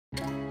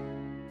Right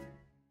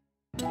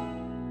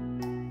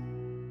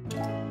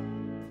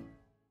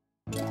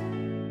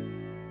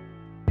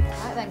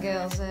then,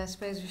 girls, I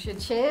suppose we should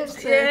cheers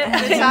to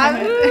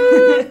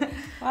retirement.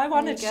 I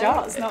wanted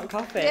shots, not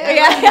coffee.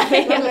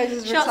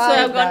 Shots would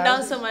have gone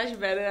down so much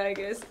better, I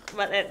guess.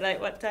 But at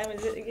like, what time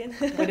is it again?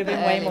 Would have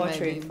been way more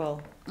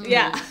truthful.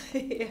 Yeah.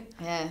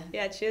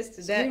 Yeah. Cheers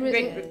to that.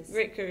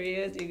 Great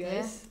careers, you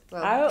guys.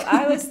 Well,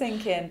 I was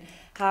thinking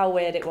how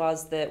weird it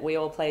was that we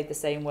all played the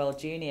same World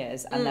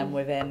Juniors, and then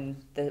within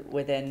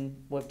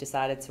we've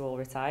decided to all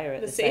retire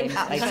at the same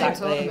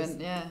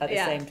tournament. At the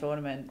same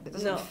tournament. It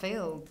doesn't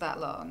feel that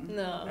long.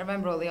 No. I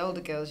remember all the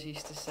older girls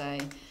used to say,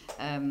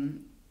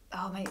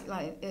 "Oh mate,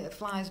 like it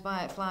flies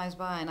by,"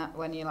 and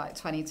when you're like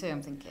 22,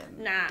 I'm thinking,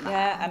 nah.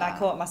 Yeah, and I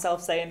caught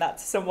myself saying that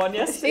to someone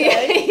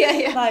yesterday.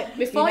 yeah. Like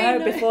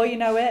before you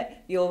know it,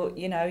 you're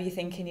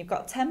thinking you've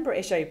got 10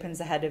 British Opens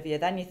ahead of you.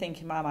 Then you're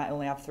thinking I might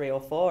only have 3 or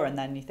 4, and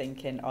then you're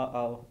thinking,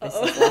 this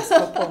is the last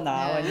couple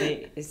now, and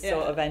you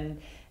sort of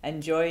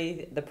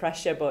enjoy the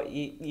pressure, but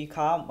you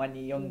can't when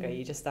you're younger.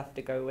 You just have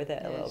to go with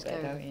it a little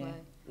bit, don't you?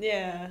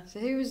 Yeah. So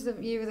you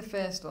were the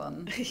first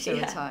one to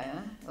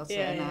retire or to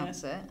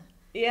announce it?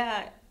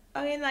 Yeah.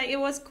 I mean, like, it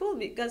was cool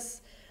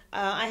because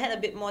I had a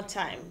bit more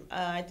time.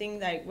 I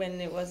think, like, when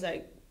it was,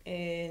 like,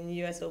 in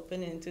US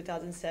Open in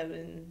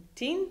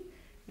 2017,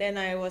 then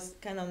I was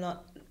kind of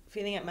not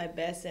feeling at my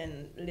best,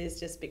 and Liz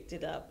just picked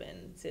it up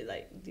and said,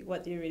 like,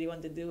 what do you really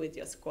want to do with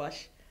your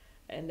squash?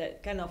 And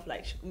that kind of,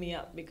 like, shook me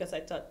up because I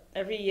thought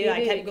every year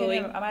I kept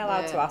going. Am I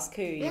allowed to ask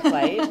who you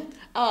played?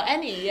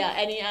 Any.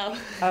 Okay.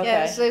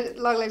 Yeah, so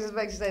Longlegs is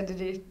basically saying, did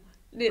you...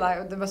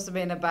 Like there must have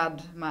been a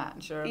bad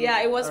match, or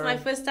it was my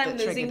first time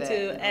losing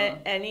to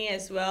Annie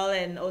as well,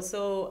 and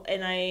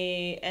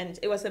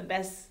it was the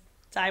best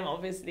time,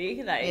 obviously,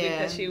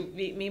 because she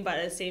beat me, but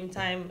at the same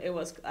time I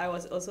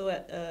was also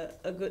at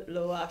a good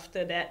low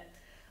after that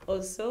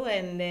also,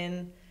 and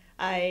then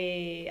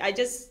I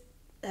just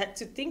had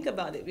to think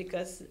about it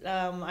because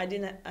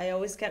I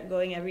always kept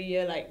going every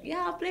year, like,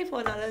 I'll play for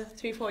another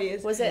 3-4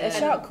 years. Was it a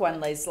shock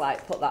when Liz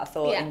put that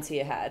thought into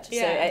your head?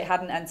 So it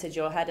hadn't entered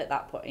your head at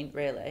that point,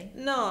 really?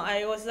 No,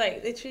 I was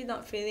like literally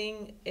not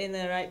feeling in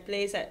the right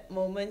place at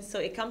moments, so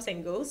it comes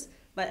and goes.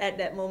 But at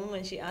that moment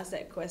when she asked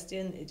that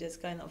question, it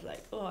just kind of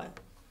like,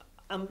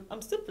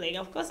 I'm still playing,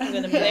 of course I'm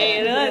gonna play,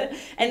 you know?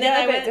 And then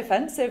I went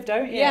defensive,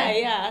 don't you?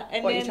 Yeah.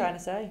 And what are you trying to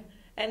say?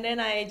 And then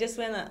I just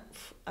went,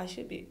 I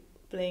should be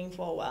playing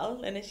for a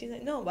while, and then she's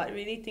like, no, but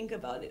really think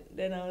about it.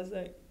 Then I was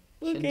like,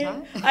 okay.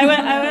 I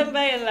went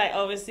back and like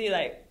obviously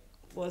like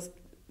was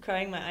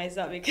crying my eyes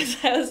out because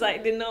I was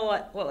like didn't know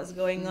what was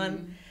going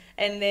on,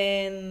 and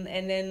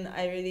then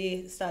I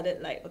really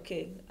started like,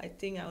 okay, I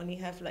think I only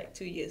have like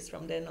 2 years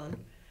from then on,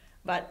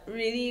 but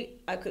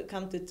really I could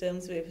come to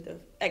terms with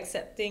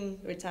accepting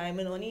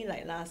retirement only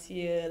like last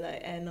year, like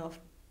end of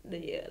the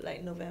year,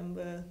 like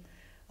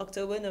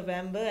October,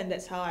 November, and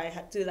that's how I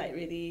had to like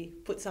really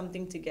put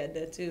something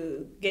together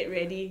to get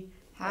ready.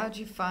 How did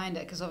you find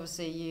it? Because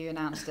obviously you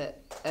announced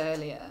it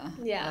earlier.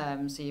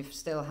 Yeah. So you've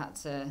still had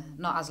to,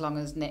 not as long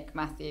as Nick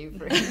Matthew,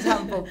 for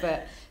example,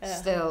 but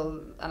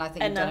still, and I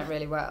think you've done it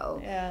really well.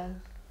 Yeah.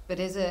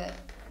 But is it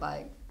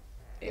like,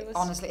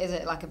 honestly, is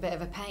it like a bit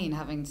of a pain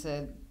having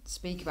to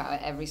speak about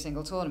it every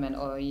single tournament,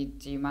 or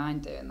do you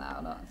mind doing that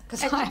or not?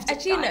 Because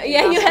actually, no,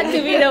 you had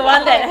to be the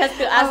one that has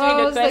to ask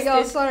me the question.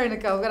 Like, sorry,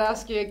 Nicole, I'm gonna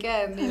ask you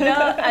again. No,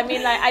 I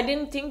mean, like, I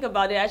didn't think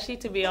about it. Actually,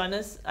 to be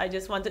honest, I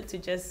just wanted to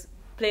just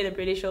play the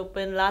British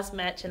Open last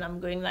match, and I'm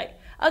going like,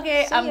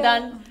 okay, I'm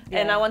done,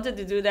 and I wanted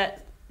to do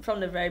that from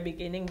the very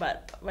beginning.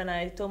 But when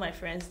I told my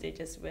friends, they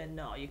just went,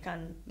 no, you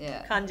can't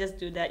just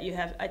do that.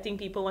 I think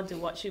people want to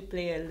watch you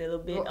play a little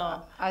bit.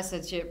 Well, I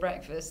said to you at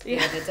breakfast the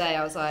other day,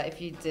 I was like, if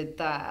you did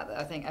that,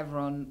 I think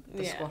everyone,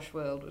 the squash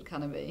world would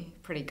kind of be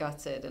pretty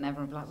gutted, and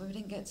everyone would be like, well, we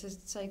didn't get to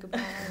say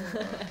goodbye.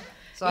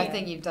 So I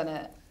think you've done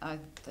it,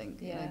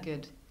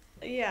 good.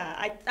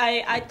 Yeah,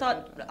 I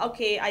thought,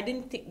 okay,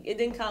 it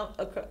didn't come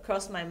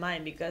across my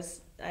mind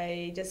because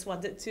I just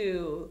wanted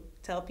to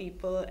tell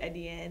people at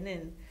the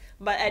end,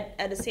 but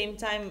at the same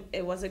time,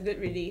 it was a good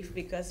relief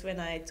because when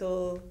I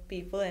told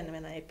people and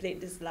when I played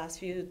this last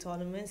few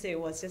tournaments, it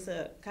was just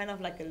a kind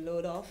of like a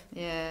load off.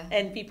 Yeah.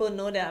 And people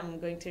know that I'm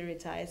going to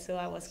retire, so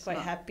I was quite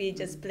happy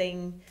just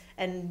playing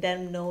and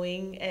them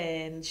knowing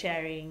and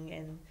sharing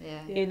and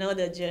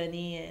the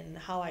journey and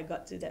how I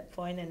got to that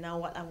point and now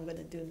what I'm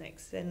gonna do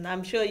next. And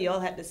I'm sure you all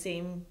had the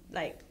same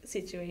like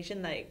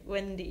situation. Like,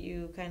 when did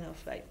you kind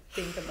of like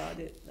think about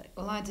it? Like,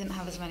 well, I didn't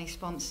have as many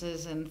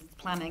sponsors and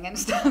planning and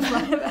stuff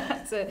like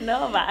that.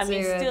 No, but I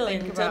mean, still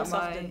in terms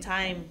of the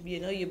time,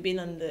 you've been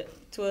on the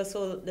tour,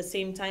 so the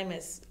same time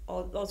as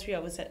all three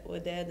of us were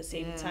there at the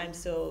same time.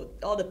 So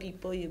all the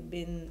people you've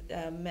been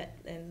met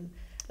and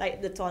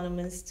like the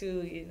tournaments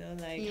too,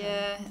 like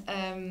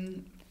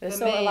it's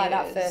sort of like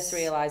that first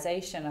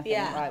realisation, I think,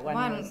 right?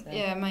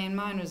 When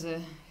mine was a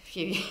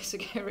few years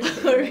ago,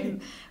 really. I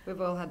mean,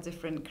 we've all had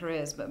different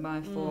careers, but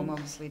my form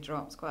obviously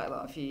dropped quite a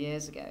lot a few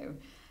years ago.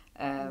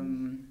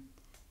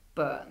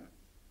 But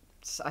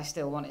I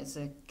still wanted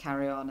to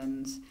carry on,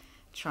 and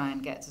try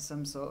and get to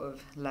some sort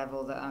of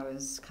level that I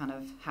was kind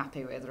of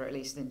happy with, or at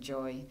least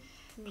enjoy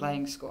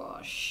playing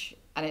squash.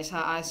 And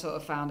I sort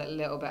of found it a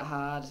little bit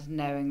hard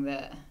knowing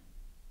that,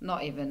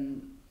 not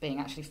even being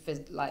actually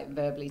like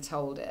verbally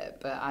told it,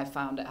 but I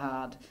found it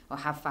hard, or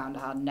have found it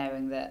hard,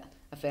 knowing that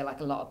I feel like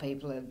a lot of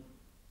people are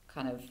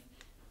kind of,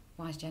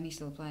 why is Jenny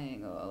still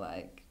playing, or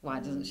like, why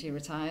doesn't she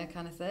retire,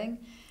 kind of thing.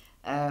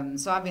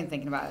 So I've been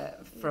thinking about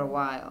it for a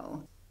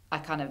while. I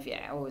kind of,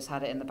 always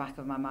had it in the back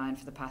of my mind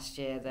for the past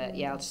year that,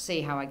 I'll just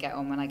see how I get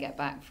on when I get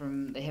back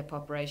from the hip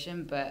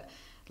operation, but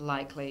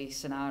likely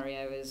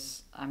scenario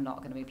is I'm not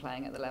going to be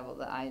playing at the level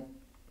that I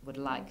would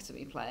like to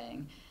be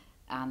playing.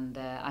 And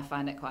I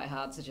find it quite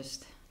hard to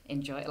just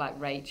enjoy it, like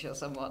Rachel,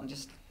 someone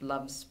just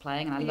loves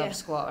playing, and I love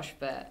squash,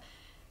 but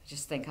I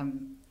just think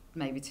I'm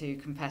maybe too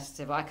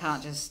competitive. I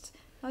can't just,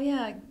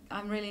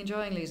 I'm really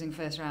enjoying losing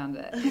first round,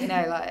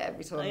 like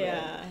every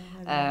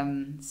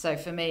tournament. So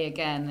for me,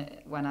 again,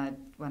 when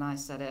I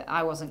said it,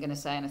 I wasn't going to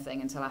say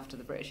anything until after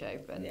the British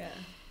Open.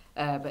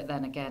 But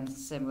then again,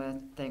 similar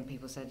thing,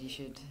 people said you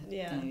should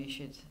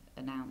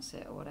announce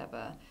it or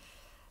whatever.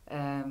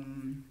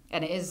 And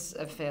it is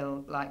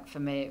for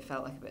me, it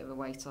felt like a bit of a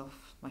weight off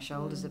my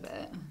shoulders a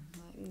bit.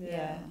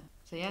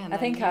 So I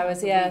think I was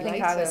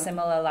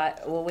similar.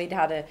 Like, well, we've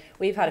had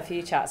a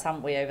few chats,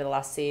 haven't we, over the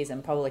last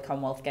season? Probably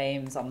Commonwealth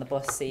Games on the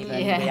bus even.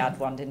 We had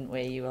one, didn't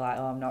we? You were like,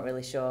 oh, I'm not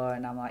really sure,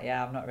 and I'm like,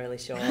 yeah, I'm not really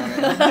sure.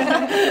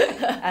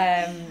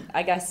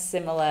 I guess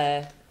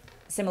similar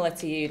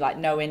to you, like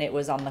knowing it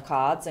was on the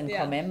cards and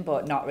coming,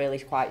 but not really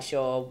quite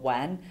sure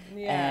when.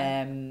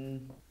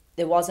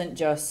 It wasn't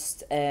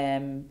just,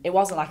 it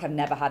wasn't like I've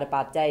never had a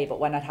bad day, but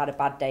when I'd had a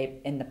bad day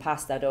in the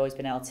past, I'd always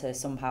been able to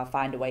somehow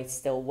find a way to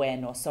still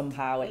win, or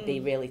somehow it'd be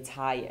really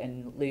tight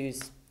and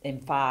lose in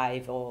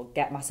 5, or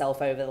get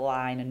myself over the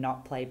line and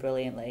not play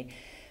brilliantly.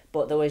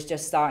 But there was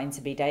just starting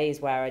to be days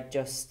where I'd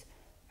just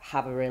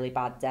have a really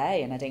bad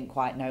day and I didn't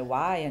quite know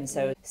why. And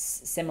so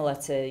similar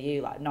to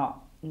you, like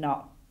not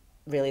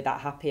really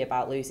that happy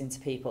about losing to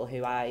people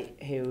who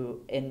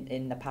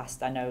in the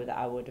past I know that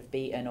I would have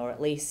beaten, or at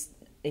least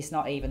it's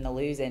not even the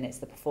losing, it's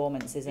the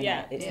performance, isn't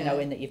it? It's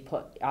knowing that you've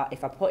put,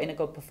 if I put in a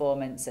good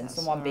performance and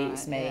someone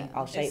beats me,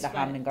 I'll shake the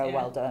hand and go,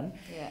 well done.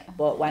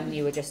 But when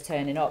you were just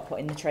turning up,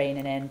 putting the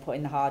training in,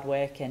 putting the hard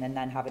work in, and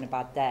then having a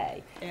bad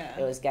day,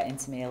 it was getting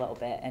to me a little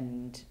bit,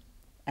 and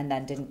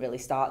then didn't really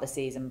start the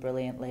season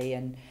brilliantly,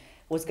 and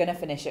was going to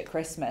finish at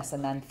Christmas,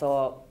 and then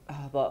thought,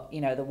 but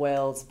the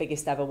world's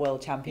biggest ever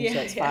world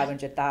championships,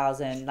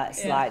 500,000,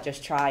 let's like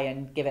just try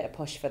and give it a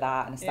push for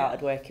that. And I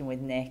started working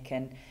with Nick,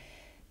 and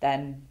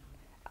then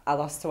I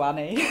lost to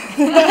Annie.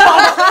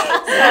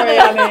 Sorry,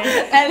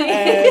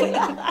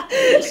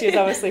 Annie. She was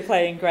obviously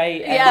playing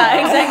great.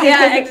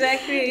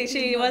 Exactly.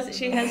 She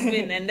has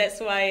been, and that's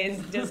why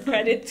it's just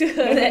credit to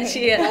her that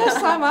she. First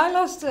time I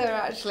lost her,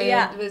 actually,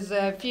 it was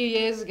a few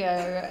years ago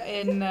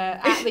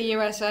at the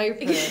US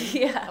Open.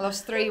 I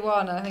lost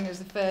 3-1, and I think it was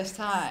the first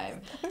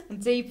time.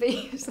 And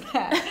DP was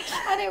there,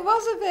 and it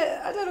was a bit.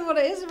 I don't know what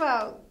it is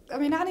about. I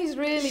mean, Annie's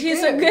really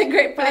She's good. a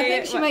great player. I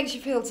think she makes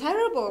you feel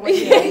terrible when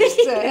you lose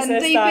to her. And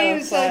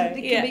DP said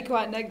it can be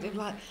quite negative,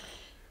 like,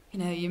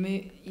 your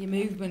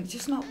movement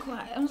just not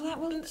quite. I was like,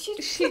 well,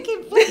 she's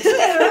fucking flips it.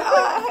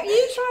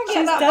 You try and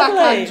get that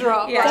backhand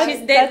drop. Yeah,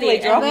 she's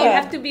deadly. And you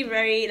have to be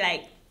very,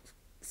 like,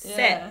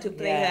 set to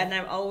play her, and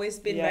I've always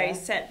been very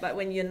set, but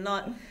when you're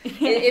not,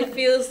 it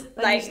feels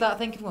then like you start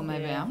thinking, well,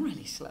 maybe I'm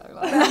really slow.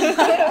 Like,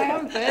 I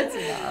am 30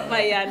 now. But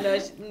I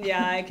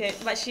can't.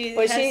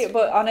 But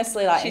but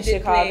honestly, like in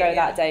Chicago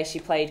that day, she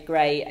played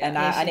great, and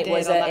it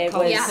was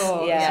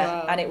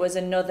and it was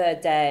another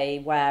day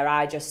where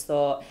I just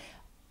thought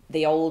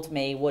the old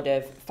me would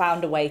have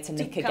found a way to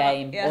nick a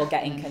game or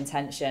get in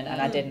contention,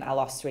 and I didn't. I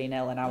lost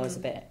 3-0, and I was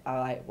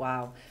like,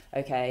 wow,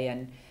 okay.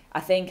 And I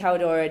think I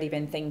would already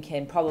been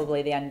thinking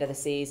probably the end of the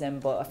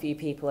season, but a few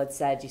people had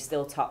said you're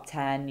still top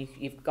 10,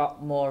 you've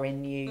got more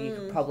in you, you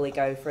could probably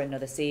go for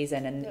another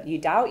season, and you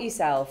doubt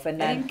yourself. And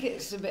then I think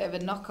it's a bit of a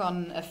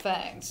knock-on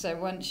effect. So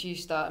once you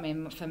start, I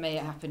mean, for me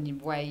it happened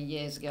way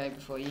years ago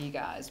before you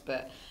guys,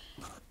 but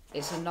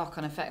it's a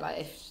knock-on effect.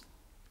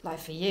 Like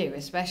for you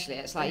especially,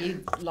 it's like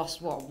you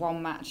lost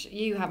one match.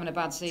 You having a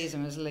bad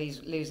season was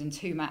losing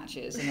 2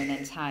 matches in an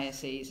entire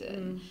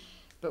season.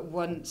 But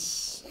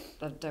once,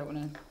 I don't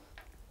want to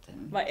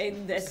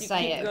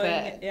say it,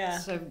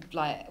 but so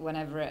like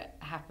whenever it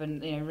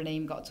happened,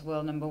 Raneem got to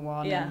world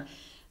 #1, and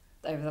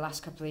over the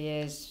last couple of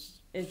years,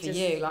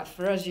 you, like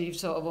for us, you've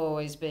sort of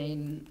always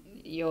been,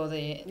 you're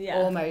the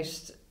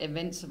almost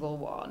invincible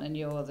one, and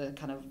you're the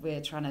kind of,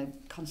 we're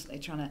constantly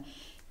trying to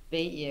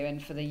beat you.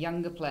 And for the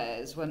younger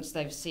players, once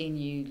they've seen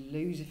you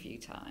lose a few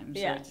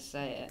times, sorry to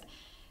say it,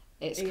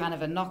 it's kind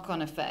of a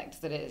knock-on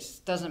effect that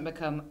it doesn't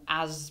become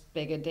as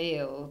big a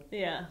deal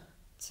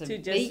to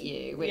beat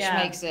you, which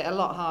makes it a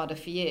lot harder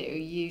for you.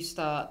 You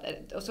start,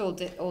 it's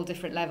all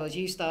different levels,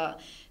 you start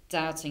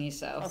doubting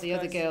yourself. The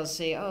other girls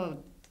see,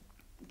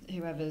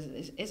 whoever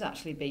is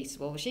actually beatable,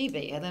 well, she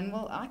beat her, then,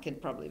 well, I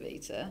could probably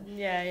beat her.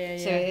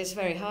 So it's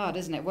very hard,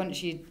 isn't it?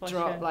 Once you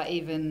drop like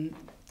even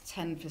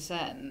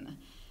 10%,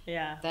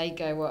 they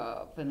go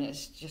up and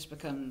it just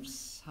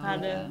becomes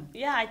harder.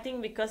 Yeah, I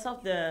think because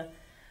of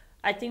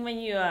I think when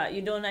you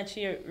don't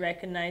actually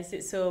recognize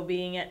it, so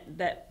being at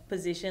that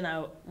position,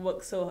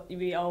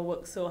 we all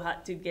work so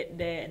hard to get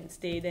there and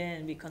stay there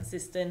and be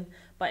consistent,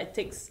 but it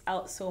takes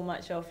out so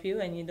much of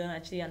you, and you don't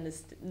actually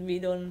we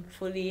don't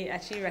fully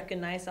actually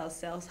recognize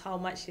ourselves how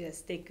much it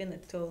has taken a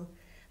toll.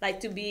 Like,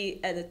 to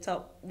be at the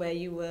top where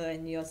you were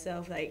and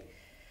yourself, like,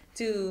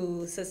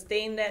 to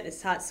sustain that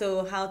is hard.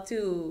 So how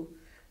to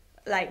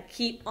like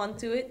keep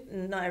onto it,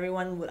 not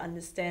everyone would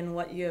understand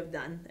what you have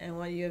done and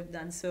what you have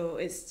done, so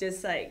it's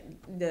just like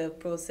the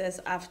process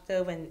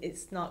after, when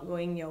it's not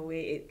going your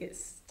way, it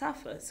gets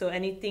tougher. So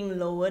anything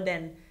lower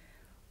than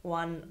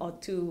 1 or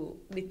 2,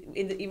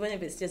 even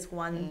if it's just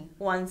one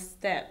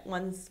step,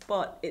 one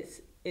spot,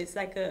 it's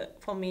like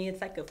for me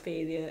it's like a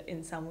failure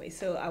in some way.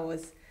 So I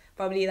was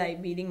probably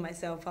like beating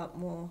myself up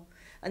more,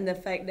 and the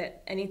fact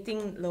that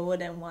anything lower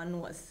than 1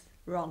 was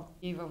wrong.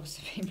 You've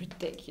obviously been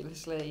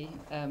ridiculously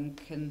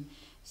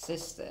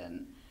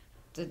consistent.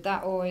 Did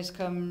that always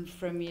come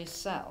from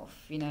yourself?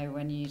 You know,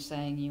 when you're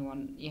saying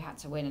you had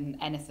to win and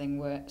anything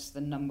worse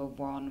than number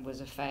 1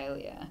 was a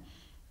failure.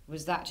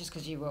 Was that just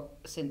because you were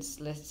since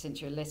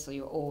you were little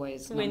you were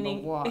always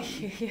winning? Number 1?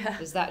 Yeah.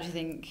 Is that, do you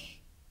think,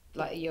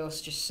 like, you're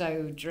just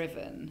so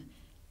driven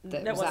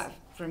that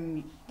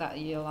from that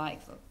you're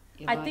like?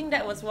 I think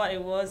that was what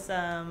it was,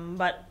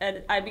 but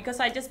because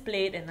I just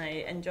played and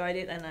I enjoyed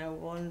it and I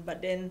won.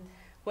 But then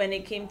when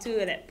it came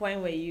to that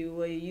point where you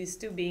were used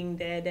to being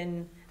there,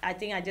 then I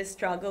think I just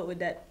struggled with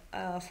that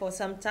for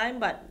some time.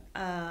 But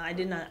I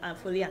didn't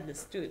fully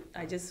understood.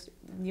 I just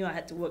knew I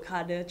had to work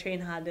harder, train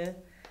harder,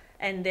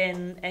 and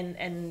then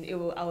I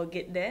will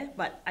get there.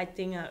 But I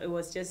think it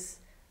was just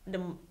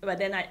but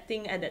then I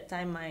think at that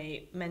time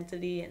my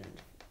mentally and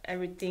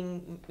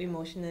everything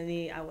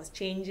emotionally I was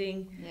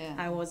changing.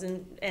 I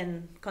wasn't,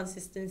 and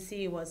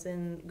consistency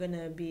wasn't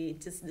gonna be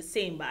just the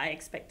same, but I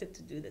expected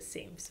to do the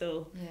same.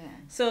 But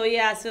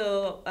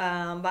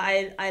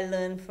I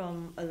learned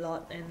from a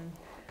lot, and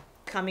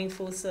coming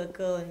full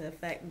circle, and the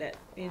fact that,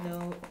 you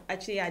know,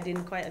 actually I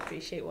didn't quite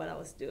appreciate what I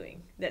was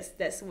doing. That's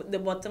the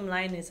bottom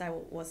line, is I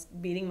was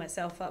beating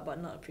myself up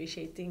but not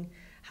appreciating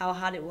how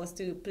hard it was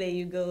to play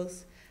you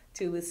girls,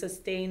 to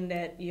sustain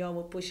that you all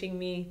were pushing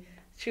me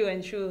through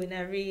and through in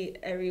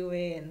every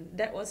way, and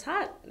that was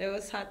hard. It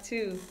was hard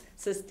to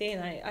sustain.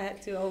 I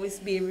had to always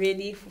be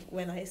ready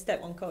when I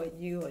step on court with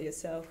you or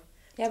yourself.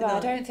 Yeah, but I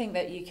don't think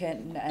that you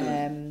can.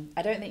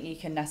 I don't think you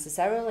can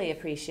necessarily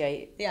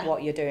appreciate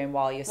what you're doing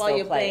while you're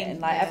still playing.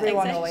 Like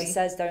everyone always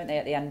says, don't they,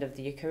 at the end of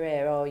your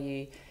career, or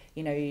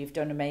you know, you've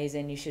done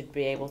amazing, you should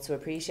be able to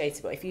appreciate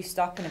it. But if you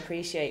stop and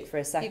appreciate for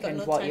a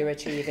second what you're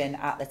achieving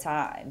at the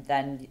time,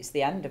 then it's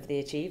the end of the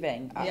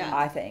achieving,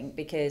 I think.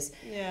 Because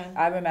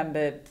I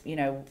remember, you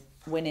know,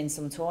 winning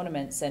some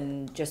tournaments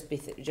and just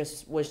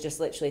was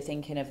literally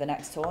thinking of the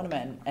next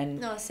tournament.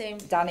 And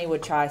Danny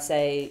would try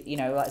say, you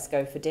know, let's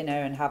go for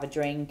dinner and have a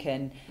drink,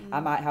 and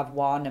I might have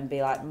one and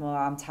be like, well,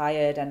 I'm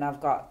tired and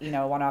I've got, you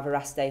know, I want to have a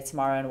rest day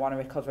tomorrow and I want to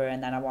recover,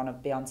 and then I want to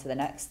be on to the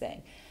next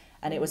thing.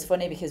 And it was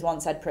funny because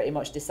once I'd pretty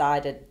much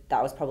decided that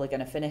I was probably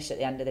going to finish at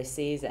the end of this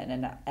season,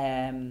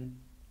 and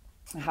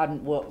I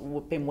hadn't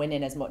been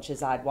winning as much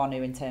as I'd want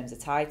to in terms of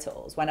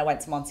titles. When I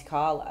went to Monte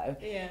Carlo,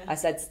 I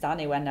said to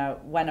Danny when I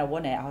won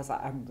it, I was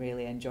like, I'm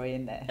really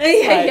enjoying this.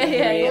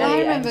 Really I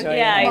remember Monte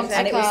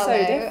and it was so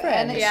different.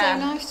 And it's so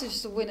nice to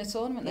just win a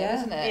tournament there,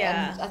 isn't it?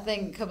 Yeah. And I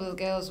think a couple of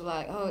the girls were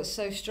like, oh, it's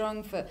so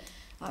strong for,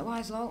 like, why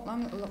is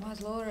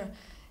Laura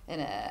in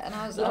it? And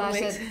I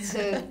said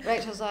to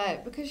Rachel, I was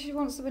like, because she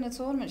wants to win a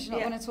tournament. She's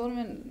not won a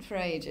tournament for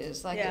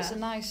ages. Like, it's a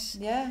nice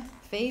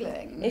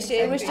feeling.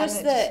 It was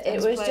just that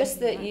it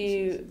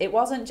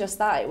wasn't just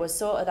that, it was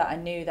sort of that I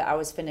knew that I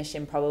was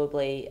finishing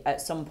probably at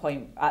some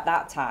point at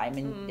that time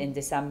in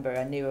December.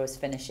 I knew I was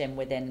finishing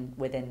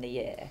within the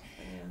year.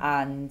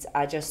 And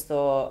I just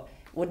thought,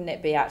 wouldn't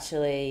it be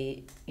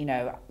actually, you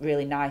know,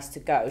 really nice to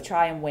go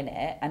try and win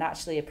it and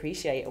actually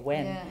appreciate a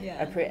win?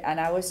 And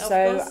I was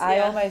I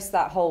almost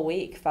that whole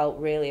week felt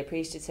really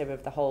appreciative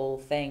of the whole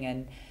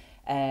thing,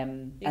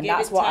 and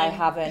that's what I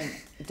haven't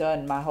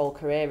done my whole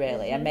career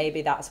really. And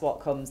maybe that's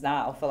what comes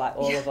now for like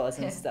all of us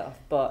and stuff.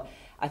 But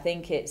I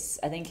think it's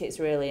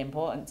really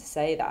important to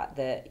say that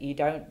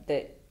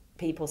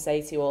people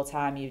say to you all the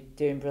time, you're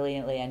doing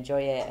brilliantly,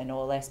 enjoy it and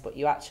all this, but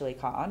you actually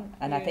can't.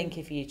 And I think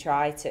if you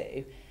try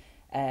to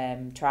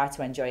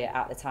enjoy it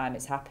at the time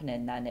it's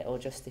happening, then it'll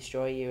just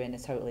destroy you in a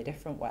totally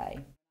different way.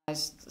 I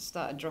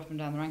started dropping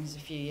down the rankings a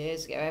few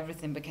years ago.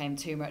 Everything became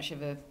too much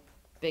of a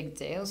big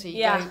deal. So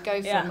you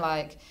go from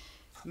like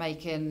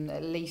making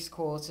at least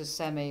quarters,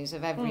 semis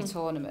of every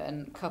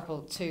tournament,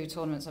 2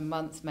 tournaments a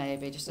month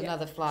maybe, just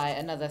another flight,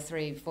 another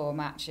 3-4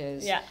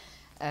 matches,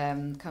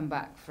 come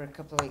back for a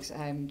couple of weeks at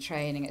home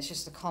training. It's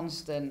just a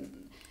constant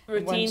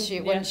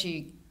routine. Once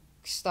you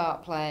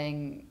start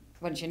playing,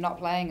 once you're not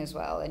playing as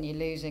well and you're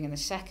losing in the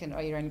second,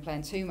 or you're only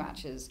playing 2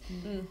 matches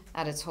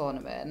at a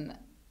tournament,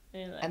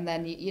 and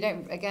then you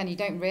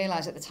don't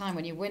realise at the time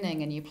when you're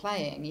winning and you're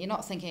playing, you're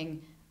not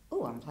thinking, oh,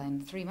 oh, I'm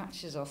playing 3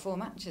 matches or 4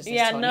 matches this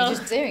Yeah, time. no. You're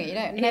just doing it. You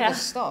don't never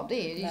stop, do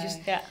you?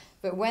 Yeah.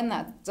 But when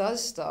that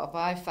does stop,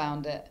 I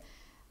found it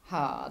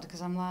hard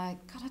because I'm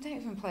like, God, I don't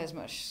even play as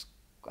much.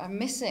 I'm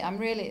missing. I'm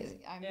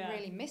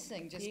really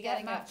missing just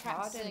getting up,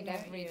 practicing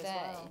every day.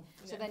 Well.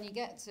 So then you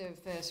get to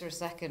first or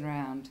second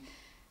round,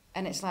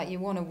 and it's like you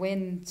want to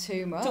win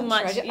too much.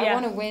 I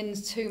want to win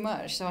too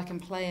much so I can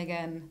play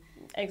again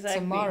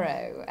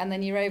tomorrow. And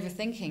then you're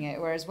overthinking it.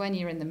 Whereas when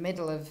you're in the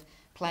middle of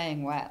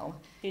playing well,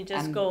 you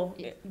just go.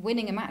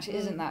 Winning a match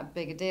isn't that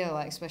big a deal,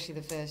 like especially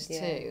the first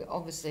 2.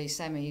 Obviously,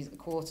 semis,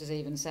 quarters,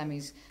 even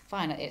semis,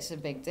 fine, it's a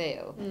big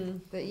deal.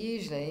 But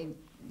usually,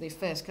 the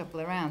first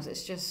couple of rounds,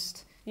 it's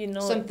just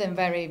something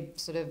very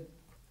sort of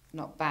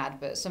not bad,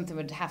 but something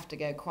would have to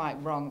go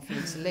quite wrong for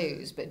you to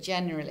lose. But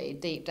generally,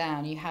 deep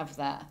down, you have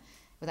that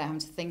without having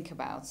to think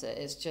about it.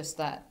 It's just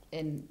that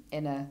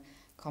inner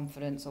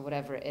confidence or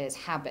whatever it is,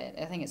 habit.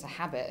 I think it's a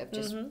habit of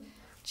just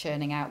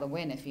churning out the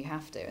win if you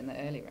have to in the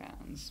early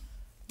rounds.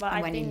 But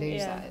and when you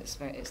lose that,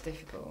 it's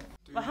difficult.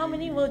 But how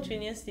many World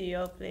Juniors do you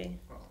all play?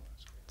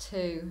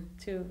 2.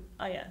 2.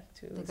 Oh yeah,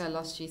 2. I think I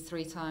lost you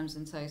 3 times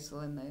in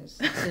total in those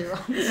 2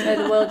 rounds.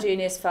 So the World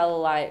Juniors fell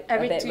like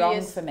every a bit 2 wrong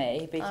years. for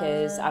me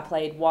because I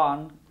played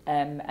 1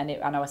 and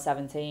I was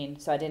 17,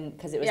 so I didn't,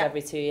 because it was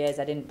every 2 years,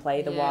 I didn't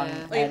play the 1.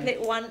 Oh, you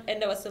played 1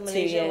 and there was the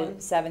Malaysia one.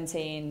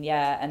 17,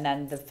 and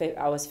then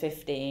I was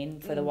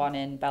 15 for the one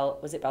in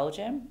was it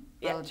Belgium?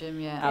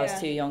 Belgium, I was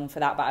too young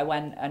for that, but I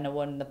went and I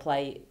won the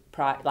plate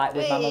like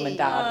with my mum and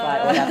dad,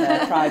 like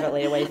whatever,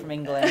 privately away from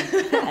England.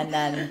 And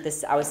then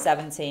I was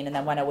 17, and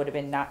then when I would have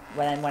been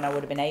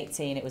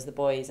 18, it was the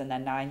boys, and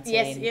then 19.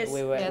 Yes.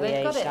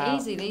 They've got it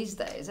easy these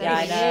days.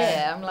 Every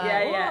year, I'm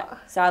like, what?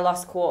 So I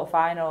lost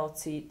quarter-final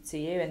to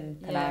you in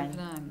Penang.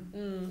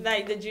 Penang.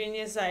 Like the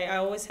juniors, I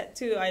always had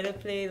to either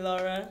play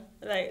Laura,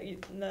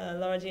 like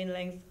Laura Jane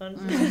Langston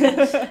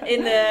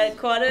in the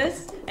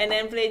quarters, and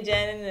then play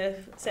Jen in the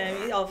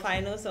semis or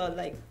finals, or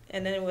like,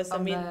 and then it was the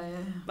mid.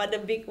 But the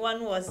big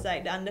one was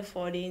like the under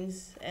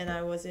 14s, and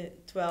I was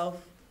at 12,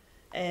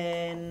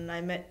 and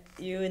I met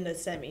you in the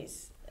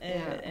semis.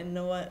 And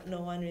no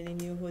one really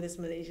knew who this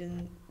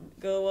Malaysian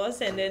girl was,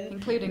 and then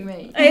including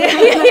me. No,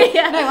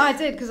 I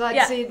did, because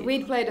I'd seen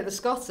we'd played at the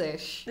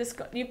Scottish.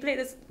 You played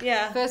this,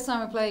 First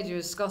time I played you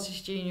was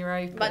Scottish Junior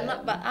Open.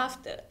 But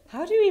after.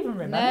 How do you even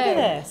remember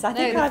this? I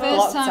think the I've first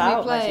blocked time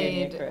out we my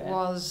junior played career.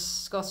 was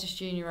Scottish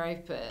Junior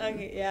Open.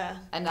 Okay, yeah.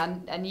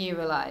 And you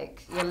were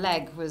like, your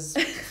leg was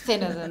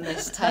thinner than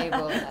this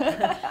table.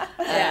 Yes,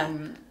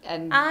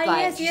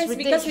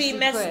 because we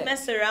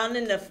mess around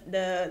in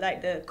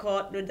the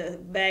court with the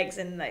bags,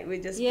 and like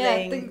we're just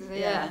playing.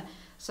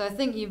 So I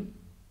think you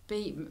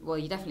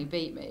definitely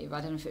beat me, but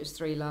I don't know if it was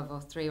 3-love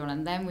or 3-1.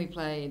 And then we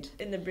played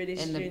in the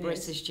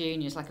British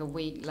Juniors like a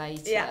week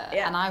later.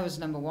 Yeah. And I was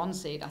number 1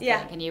 seed, I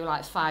think, and you were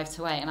like 5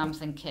 to 8, and I'm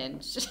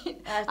thinking,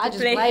 I just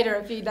play. played her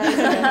a few days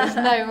ago. There's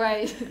no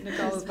way.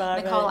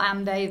 Nicol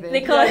and David.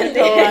 Nicol and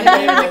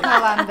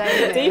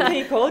David.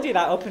 DP called you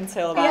that up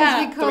until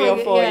about 3 or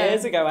 4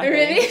 years ago, I think.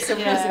 Really? For some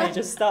reason he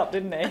just stopped,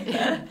 didn't he?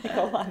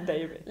 Nicol and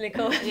David.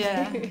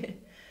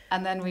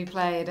 And then we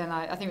played, and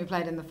I think we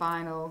played in the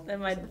final. The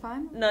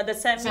final? No, the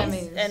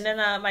semis. And then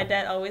my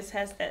dad always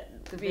has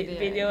that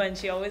video, and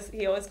he always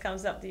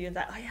comes up to you and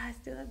like, oh yeah, I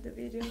still have the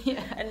video.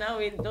 And now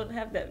we don't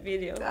have that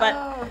video.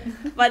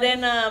 But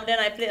then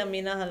I played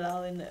Amina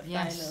Halal in the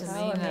finals.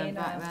 Amina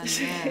back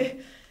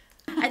then.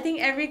 I think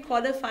every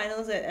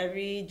quarterfinals at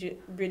every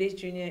British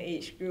junior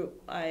age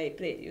group, I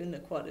played you in the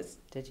quarters.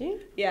 Did you?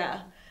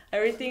 Yeah.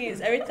 Every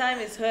time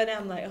it's her, then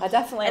I'm like, oh. I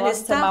definitely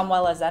lost to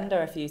Manuela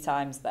Zender a few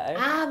times though.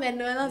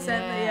 Manuela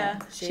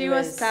Zender, She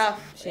was tough.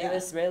 She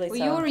was really tough.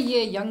 Well, you're a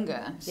year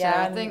younger, so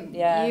I think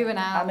you and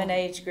Al... I'm an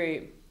age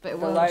group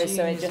below,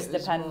 so it just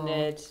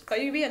depended. But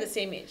we are the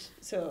same age,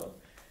 so...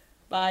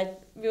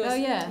 But we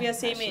are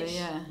same age.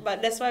 Yeah.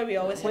 But that's why we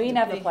always We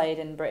never played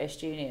in British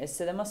juniors,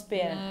 so there must be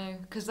No,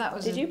 because that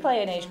was... Did you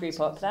play an age group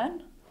up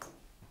then?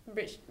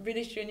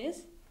 British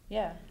juniors?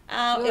 Yeah.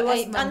 It was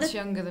 8 months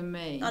younger than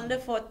me. Under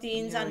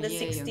 14s, under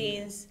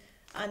 16s,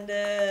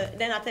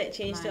 then after it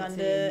changed 19s. To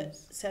under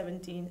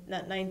 17,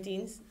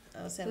 19s.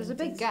 So there's a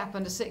big gap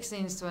under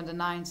 16s to under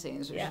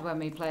 19s, which is when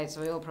we played,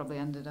 so we all probably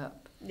ended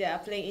up... Yeah,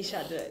 playing each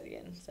other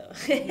again, so...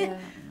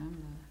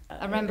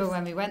 I remember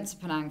when we went to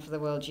Penang for the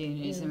World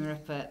Juniors and we were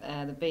up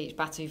at the beach,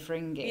 Batu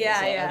Ferringhi,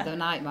 the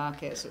night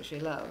markets, which we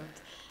loved.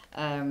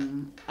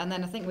 And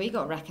then I think we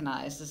got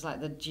recognised as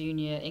like the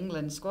junior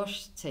England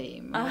squash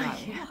team. What?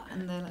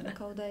 And they're like,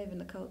 Nicol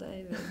David.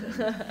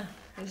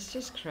 It's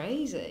just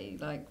crazy,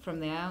 like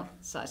from the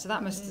outside. So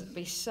that must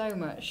be so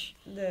much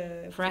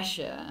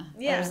pressure.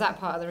 Yeah. Or was that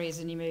part of the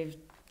reason you moved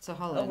to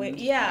Holland?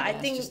 I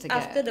think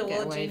after the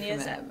World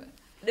Juniors...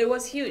 It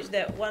was huge,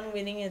 that one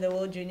winning in the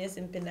World Juniors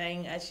in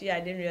Penang. Actually, I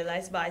didn't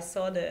realize, but I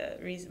saw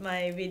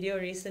my video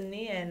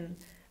recently, and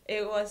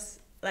it was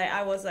like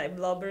I was like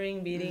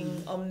blubbering,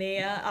 beating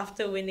Omnia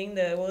after winning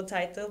the world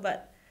title,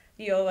 but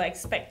you were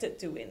expected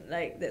to win,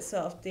 like that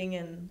sort of thing.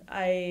 And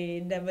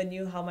I never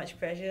knew how much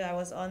pressure I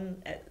was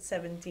on at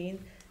 17,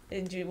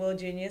 in World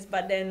Juniors.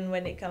 But then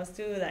when it comes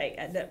to like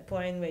at that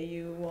point where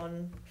you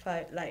won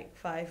five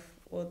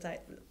world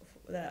titles.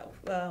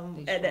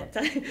 At that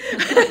time,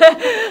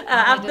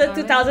 after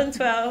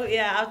 2012,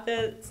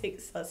 after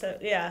 6 or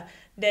 7,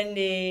 then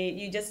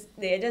they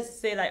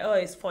just say like, oh,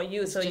 it's for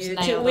you, so you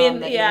should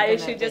win. You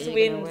should just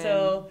win.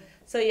 So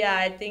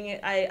I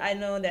think I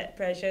know that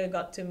pressure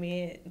got to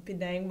me in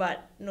Penang,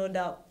 but no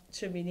doubt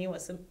Shabini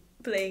was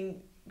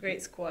playing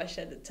great squash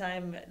at the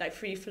time, like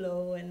free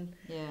flow and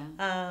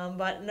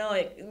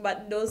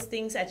but those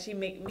things actually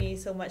make me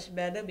so much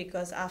better,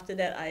 because after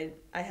that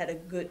I had a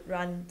good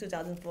run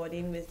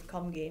 2014 with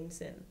Com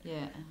Games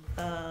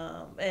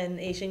and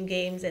Asian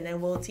Games, and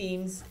then World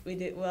Teams we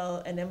did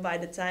well, and then by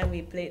the time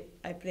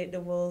I played the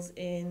Worlds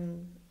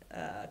in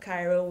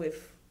Cairo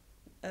with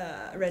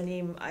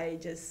Ranim,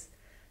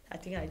 I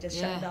think I just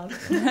shut down.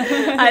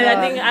 I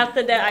think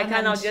after that I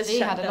kind of just shut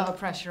down. She had a lot of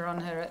pressure on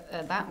her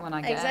at that one,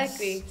 I guess.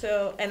 Exactly.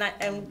 So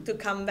and to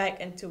come back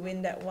and to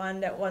win that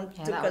one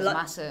took a lot.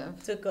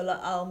 Massive. Took a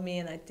lot out of me,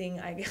 and I think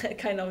I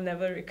kind of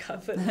never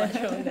recovered much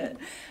from that.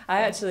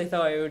 I actually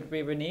thought it would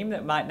be Ranim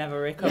that might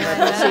never recover,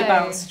 but she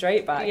bounced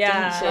straight back,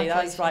 didn't she?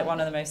 That's like one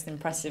of the most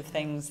impressive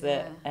things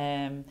that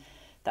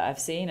I've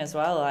seen as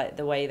well, like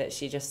the way that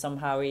she just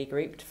somehow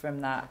regrouped from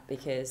that,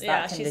 because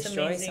that can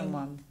destroy amazing.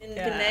 Someone. In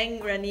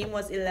Penang, Ranim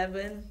was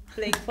 11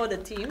 playing for the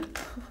team,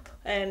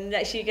 and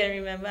like she can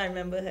remember. I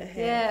remember her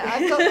hair. Yeah,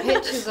 I've got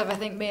pictures of, I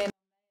think, me and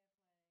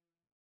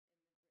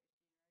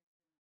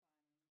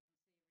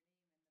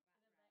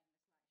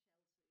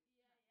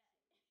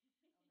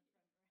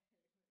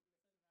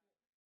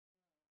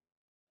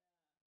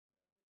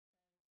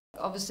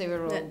obviously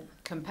we're all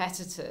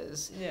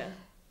competitors. Yeah.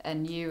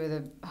 And you were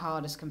the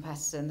hardest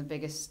competitor and the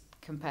biggest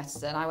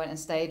competitor, and I went and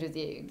stayed with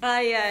you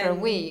for a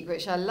week,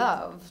 which I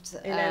loved.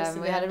 We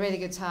had a really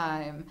good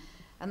time,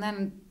 and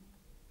then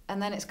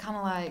it's kind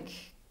of like,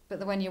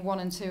 but when you're 1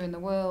 and 2 in the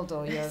world,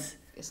 or you're,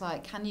 it's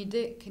like, can you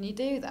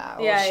do that?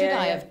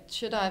 Or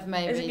should I have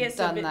maybe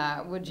done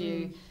that? Would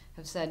you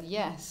have said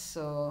yes,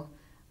 or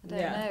I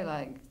don't know,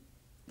 like.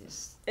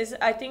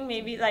 I think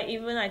maybe like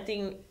I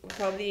think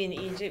probably in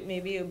Egypt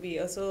maybe it'll be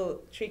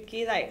also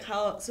tricky, like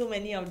how so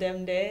many of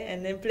them there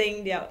and then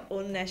playing their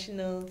own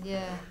national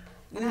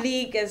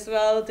league as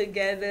well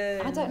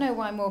together. I don't know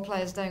why more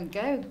players don't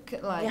go.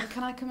 Like,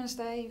 can I come and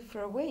stay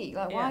for a week?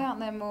 Like, why aren't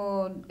there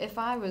more? If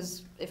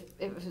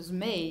it was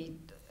me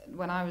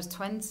when I was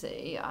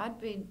 20,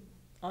 I'd be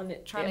on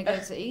it, trying to go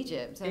to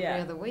Egypt every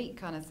other week,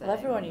 kind of thing. Well,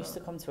 everyone used to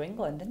come to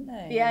England, didn't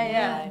they?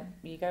 Yeah.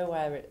 You go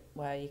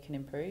where you can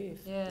improve.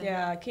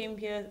 I came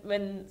here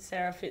when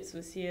Sarah Fitz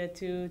was here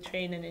to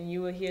train, and then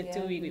you were here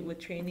too. We were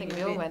training. I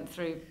think we all went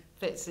through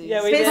Fitzy.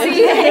 Yeah, we did.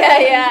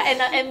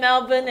 And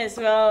Melbourne as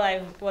well.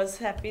 I was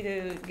happy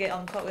to get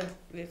on court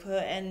with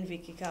her and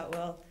Vicky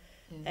Cartwell.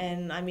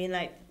 And I mean,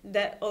 like,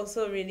 that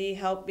also really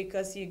helped,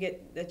 because you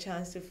get the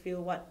chance to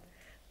feel what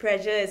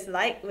pressure is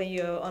like when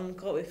you're on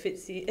court with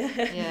Fitzy.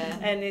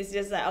 And it's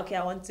just like, okay,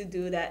 I want to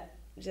do that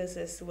just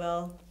as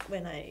well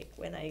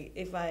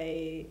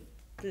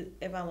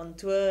if I'm on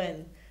tour,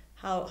 and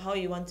how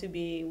you want to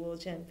be world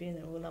champion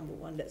and world number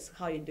 1, that's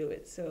how you do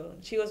it. So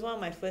she was one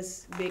of my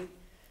first big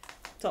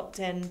top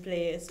 10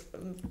 players.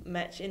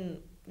 Match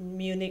in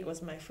Munich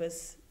was my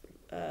first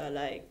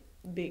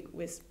big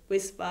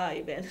Whisper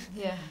event.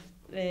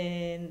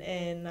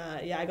 And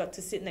I got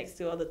to sit next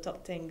to all the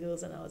top 10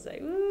 girls, and I was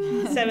like,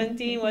 woo,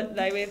 17 with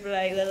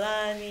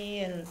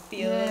Leilani and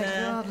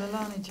Fiona.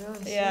 Leilani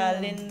Joyce.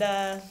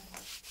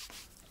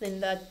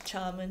 Linda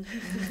Charman.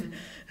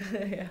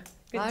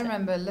 I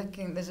remember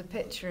looking, there's a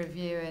picture of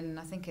you in,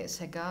 I think it's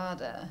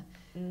Haggarda,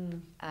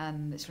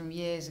 and it's from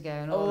years ago,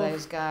 and all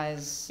those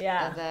guys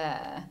are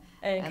there.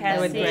 And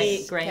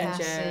Cassie,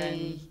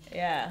 Granger,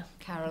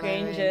 Carol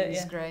Granger,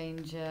 Owens,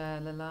 Granger,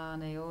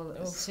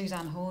 Leilani,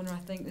 Suzanne Horner, I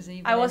think, was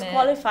even I was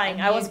qualifying.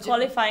 And I was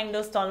qualifying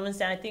those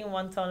tournaments, and I think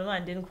one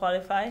tournament I didn't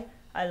qualify.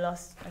 I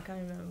lost. I can't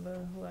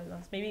remember who I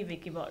lost. Maybe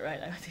Vicky Bott, right?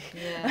 I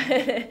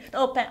think.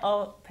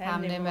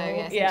 Pam Nimmo.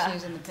 I think she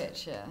was in the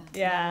picture.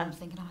 Yeah. And I'm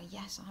thinking,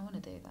 yes, I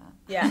want to do that.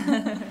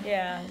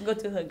 Yeah. Go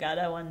to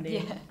Haggarda one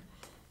day.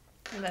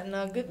 But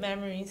no, good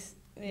memories.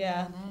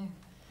 Yeah.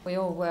 We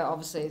all were,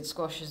 obviously,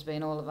 squash has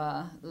been all of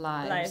our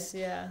lives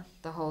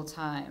the whole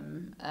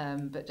time.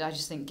 But I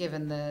just think,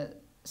 given the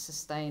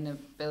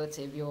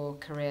sustainability of your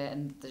career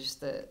and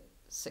just the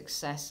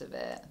success of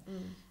it,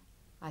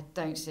 I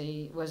don't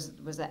see, was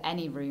there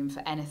any room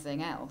for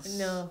anything else?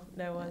 No,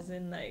 there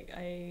wasn't. Like,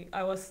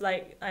 I was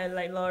like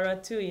Laura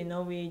too, you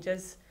know, we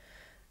just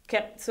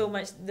kept so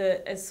much,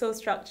 it's so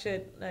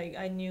structured. Like,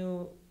 I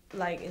knew,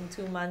 like, in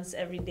 2 months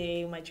every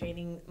day my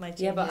training but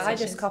sessions. I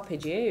just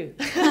copied you,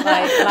 like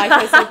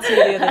I said to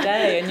you the other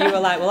day, and you were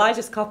like, well, I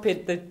just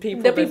copied the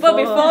people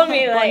before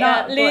me,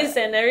 like Liz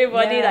and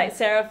everybody, like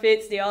Sarah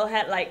Fitz, they all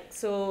had like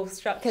so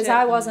structured, because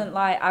I wasn't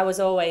like, I was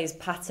always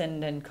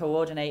patterned and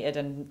coordinated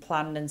and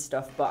planned and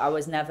stuff, but I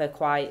was never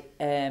quite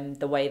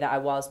the way that I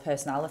was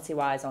personality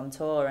wise on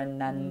tour. And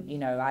then you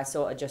know, I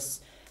sort of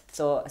just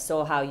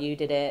saw how you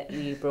did it.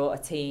 You brought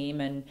a team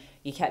and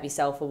you kept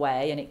yourself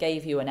away, and it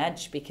gave you an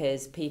edge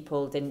because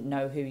people didn't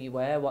know who you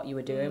were, what you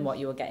were doing, what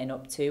you were getting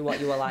up to, what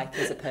you were like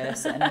as a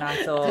person. And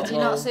I thought, did you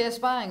not see her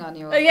spying on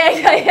you? Oh,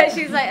 yeah.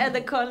 She's like at the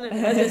corner.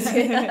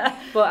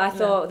 But I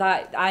thought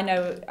that I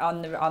know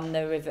on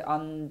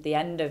the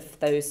end of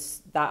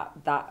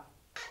that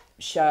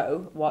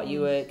show what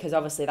you were, because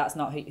obviously that's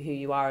not who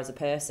you are as a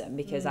person,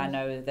 because I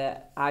know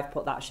that I've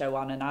put that show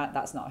on and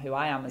that's not who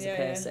I am as a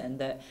person.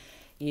 But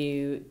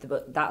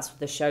that's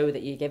the show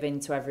that you're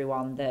giving to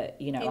everyone, that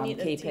I'm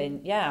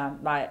keeping.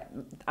 Like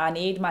I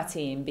need my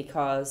team,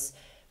 because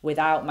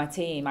without my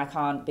team I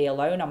can't be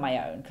alone on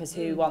my own, because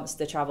who wants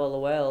to travel the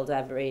world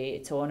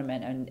every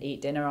tournament and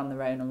eat dinner on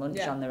their own and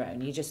lunch on their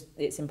own?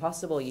 It's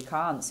impossible, you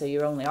can't. So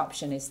your only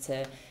option is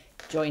to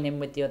join in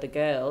with the other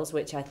girls,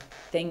 which I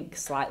think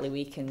slightly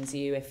weakens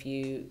you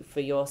for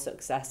your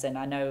success. And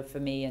I know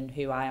for me and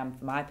who I am,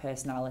 for my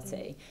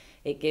personality,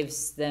 it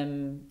gives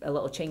them a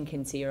little chink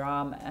into your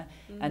armour,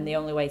 and the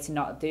only way to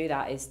not do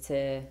that is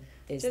to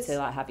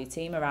like have your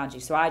team around you.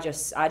 So I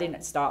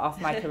didn't start off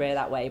my career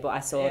that way, but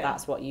I saw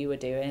that's what you were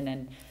doing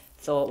and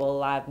thought,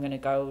 well, I'm going to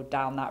go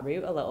down that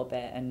route a little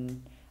bit.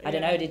 And I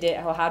don't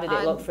know, how did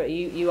it look for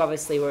you? You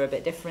obviously were a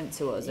bit different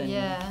to us. And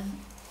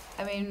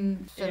I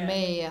mean, for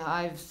me,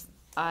 I've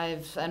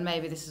and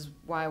maybe this is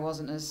why I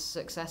wasn't as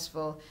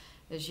successful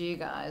as you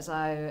guys.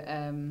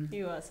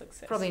 You are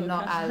successful. Probably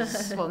not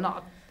as well,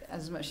 not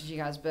as much as you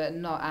guys, but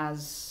not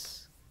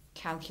as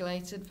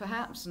calculated,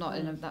 perhaps.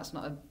 That's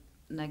not a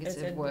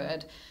negative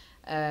word.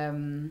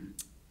 And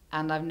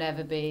I've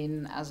never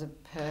been, as a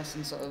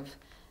person, sort of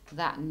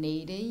that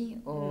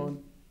needy, or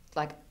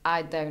like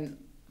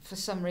for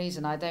some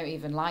reason I don't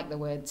even like the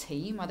word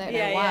team. I don't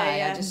know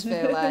why. I just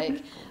feel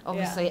like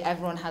obviously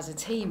everyone has a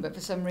team, but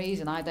for some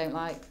reason I don't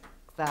like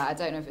that. I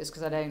don't know if it's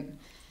because I don't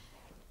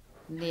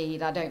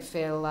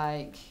feel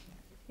like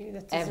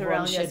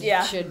everyone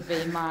should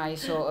be my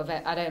sort of.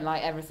 I don't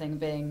like everything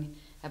being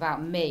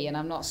about me, and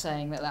I'm not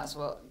saying that that's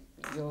what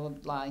you're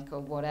like or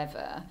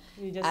whatever.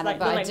 You just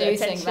but I do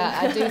think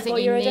well,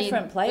 you're a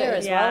different player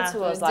as well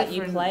to us. Like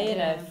you play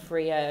in a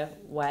freer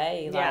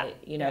way,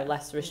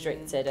 less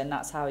restricted, and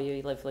that's how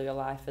you live your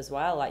life as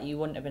well. Like you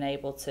wouldn't have been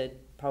able to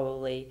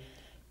probably.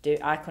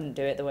 I couldn't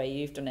do it the way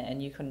you've done it,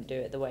 and you couldn't do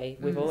it the way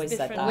we've always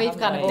said that. We've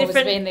kind of always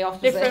been the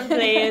opposite. Different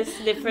players,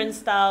 different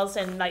styles,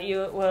 and like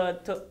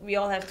we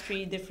all have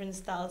 3 different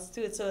styles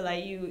too. So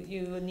like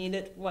you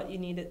needed what you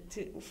needed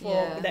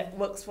that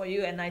works for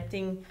you. And I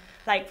think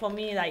like for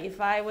me, like if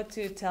I were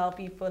to tell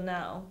people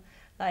now,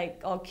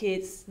 like or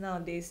kids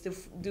nowadays to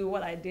do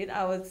what I did,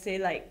 I would say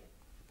like,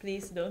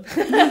 please don't.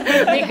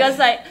 Because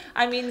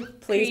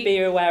please be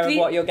aware of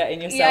what you're getting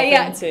yourself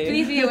into.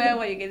 Please be aware of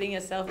what you're getting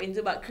yourself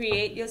into, but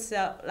create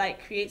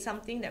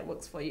something that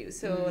works for you.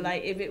 So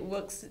like if it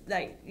works,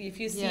 like if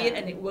you see it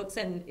and it works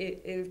and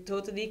it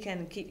totally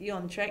can keep you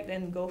on track,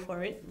 then go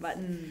for it. But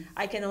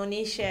I can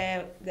only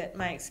share that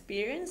my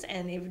experience,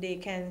 and if they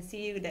can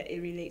see that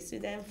it relates to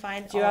them,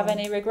 fine. Do you have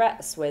any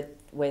regrets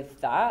with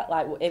that?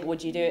 Like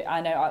would you do it?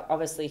 I know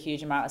obviously a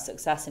huge amount of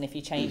success, and if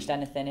you changed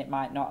anything it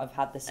might not have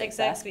had the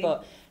success.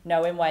 But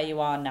knowing where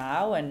you are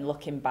now and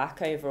looking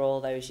back over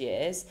all those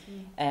years,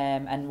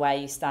 and where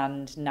you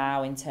stand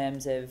now in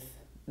terms of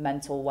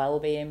mental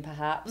well-being,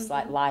 perhaps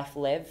like life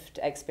lived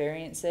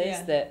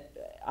experiences, that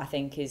I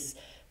think is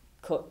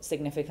cut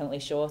significantly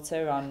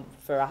shorter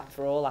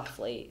for all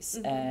athletes.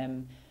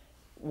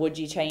 Would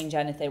you change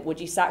anything?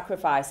 Would you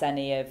sacrifice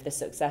any of the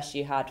success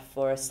you had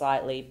for a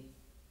slightly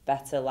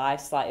better life,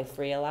 slightly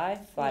freer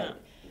life?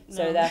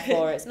 So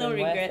therefore it's been no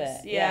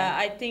regrets. worth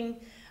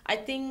it. I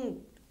think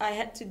I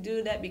had to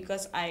do that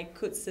because I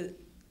could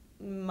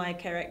my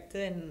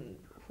character and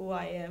who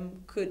I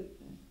am could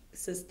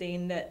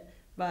sustain that.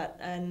 But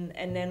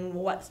and then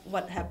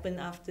what happened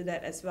after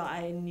that as well,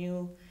 I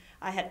knew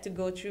I had to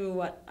go through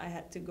what I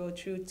had to go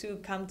through to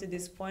come to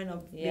this point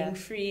of being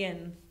free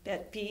and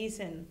at peace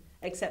and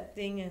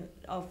accepting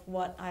of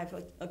what I've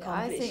accomplished.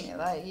 I think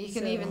like you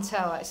can even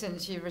tell like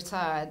since you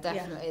retired,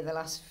 definitely the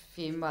last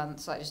few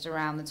months, like just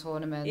around the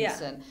tournaments,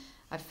 and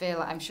I feel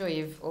like I'm sure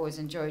you've always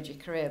enjoyed your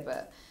career,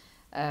 but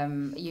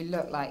you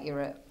look like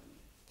you're at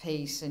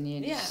peace, and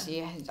you just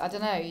I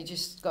don't know, you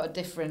just got a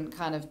different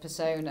kind of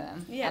persona,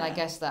 and I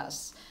guess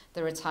that's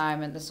the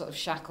retirement. The sort of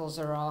shackles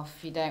are off.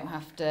 You don't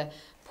have to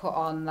put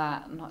on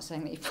that. I'm not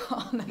saying that you put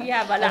on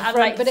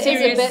that. But it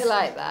is a bit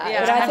like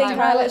that. But I think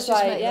I was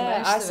like,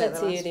 I said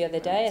to you the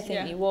other day, I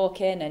think you walk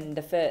in and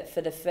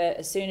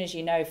as soon as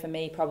you know, for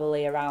me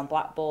probably around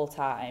black ball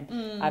time,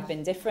 I've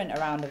been different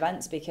around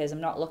events, because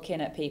I'm not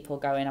looking at people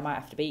going, I might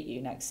have to beat you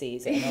next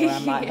season, or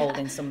I'm like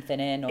holding something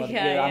in, or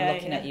I'm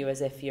looking at you as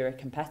if you're a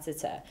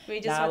competitor.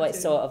 Now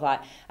it's sort of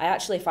like, I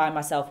actually find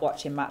myself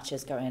watching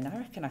matches going, I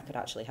reckon I could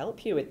actually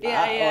help you with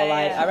that,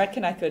 I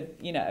reckon I could,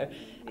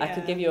 I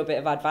could give you a bit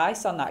of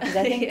advice on that, because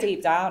I think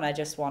deep down I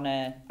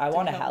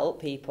want to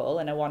help people,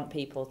 and I want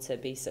people to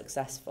be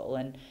successful,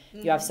 and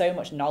you have so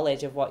much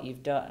knowledge of what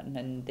you've done,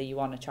 and that you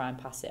want to try and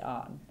pass it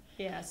on.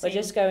 Yeah. But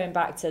just going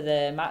back to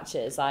the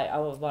matches, like I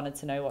wanted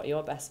to know what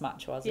your best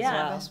match was as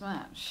well. Best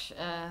match.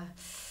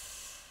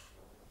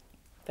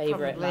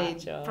 Favourite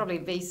match? Or... Probably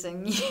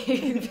beating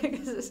you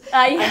because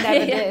I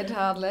never did,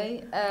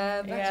 hardly.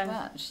 Best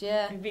match,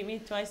 You beat me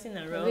twice in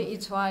a row. I beat you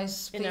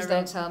twice. Please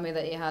don't tell me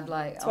that you had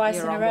like twice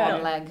you're in on a row.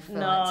 one leg for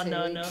like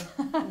 2 weeks.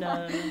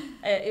 No.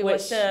 It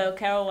was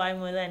Carol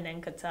Weimiller and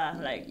then Qatar.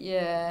 Like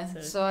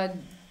So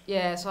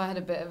I had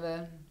a bit of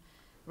a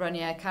run.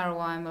 Yeah, Carol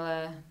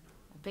Weimiller.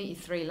 Beat you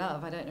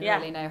 3-love. I don't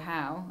really know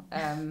how.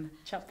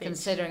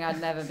 Considering I'd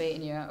never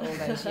beaten you all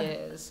those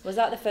years. Was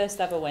that the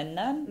first ever win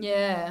then?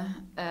 Yeah.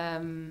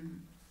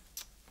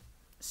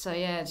 So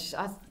yeah,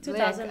 I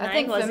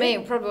think for me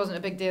it probably wasn't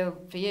a big deal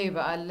for you,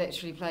 but I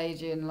literally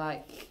played you and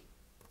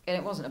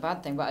it wasn't a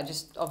bad thing, but I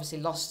just obviously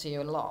lost to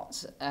you a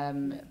lot.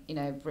 You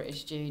know,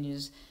 British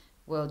juniors,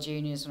 World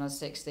Juniors when I was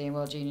 16,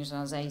 World Juniors when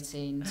I was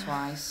 18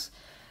 twice.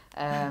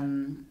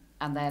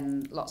 And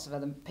then lots of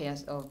other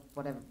PS or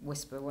whatever,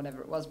 Whisper,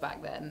 whatever it was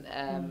back then.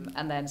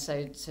 And then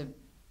so to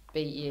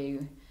beat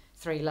you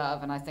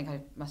 3-love, and I think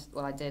I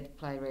did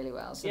play really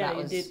well. So that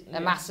was a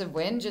massive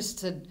win just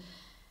to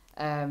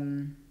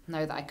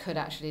know that I could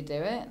actually do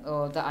it,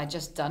 or that I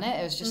just done it.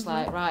 It was just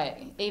like,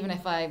 right, even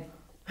if I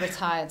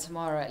retire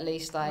tomorrow, at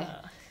least I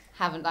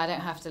don't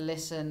have to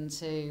listen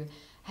to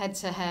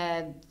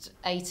head-to-head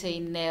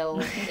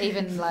 18-0,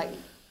 even like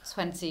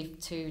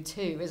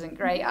 22-2 isn't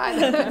great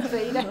either,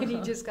 but you know,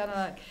 you just kind of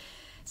like,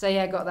 so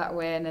yeah, got that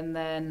win, and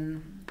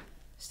then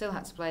still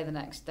had to play the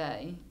next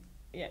day.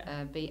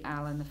 Beat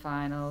Al in the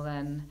final,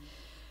 then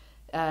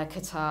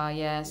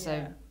Qatar.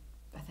 So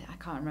I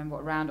can't remember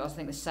what round it was. I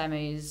think the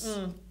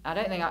semis. I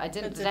don't think I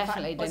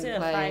definitely didn't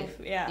play.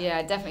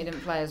 I definitely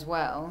didn't play as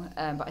well.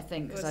 But I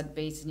think because I'd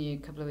beaten you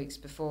a couple of weeks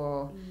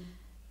before,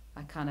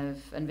 I kind of,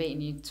 and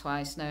beating you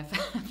twice. No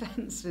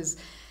offense, was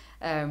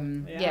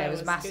it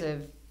was massive.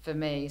 Good for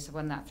me. So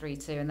won that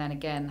 3-2, and then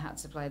again had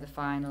to play the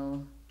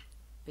final,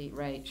 beat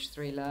Rach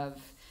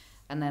 3-love,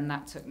 and then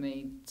that took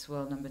me to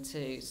world number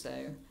 2. So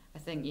I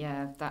think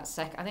I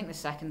think the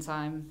second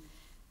time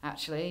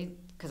actually,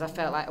 because I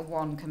felt like a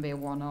one can be a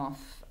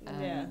one-off.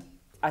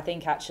 I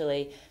think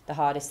actually the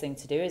hardest thing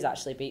to do is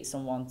actually beat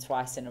someone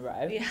twice in a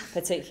row,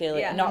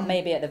 particularly not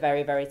maybe at the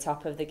very, very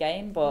top of the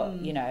game, but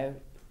you know,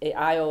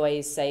 I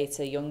always say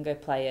to younger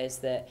players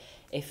that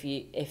if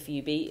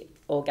you beat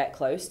or get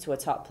close to a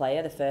top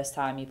player the first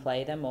time you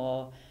play them,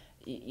 or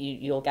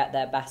you'll get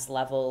their best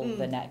level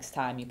the next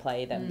time you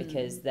play them,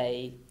 because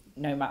they,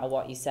 no matter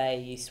what you say,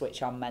 you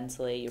switch on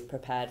mentally, you're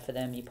prepared for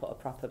them, you put a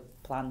proper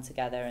plan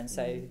together. And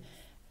so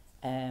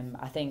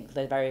I think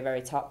the very,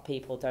 very top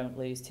people don't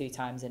lose 2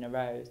 times in a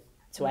row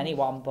to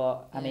anyone,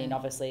 but I mean,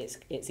 obviously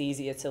it's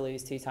easier to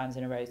lose 2 times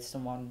in a row to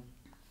someone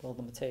world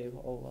number 2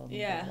 or world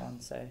number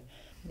 1. So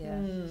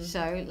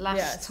so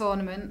last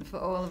tournament for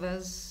all of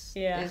us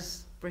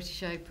is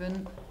British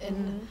Open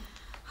in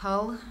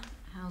Hull.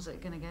 How's it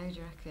going to go, do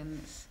you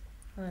reckon?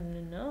 I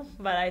don't know,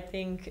 but I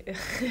think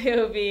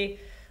it'll be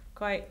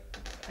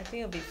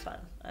it'll be fun.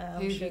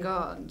 Who've you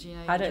got? Do you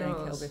know I don't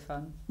think it'll be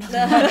fun. Not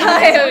fun.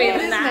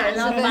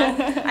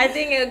 I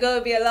think it'll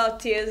go be a lot of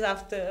tears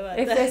after.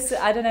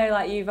 I don't know,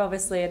 like you've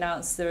obviously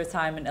announced the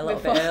retirement a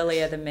little bit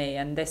earlier than me,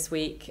 and this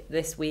week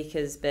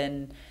has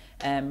been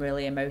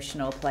really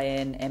emotional,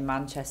 playing in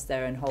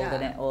Manchester and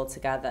holding it all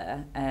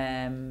together.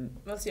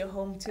 What's your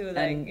home too?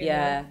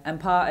 And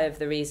part of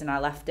the reason I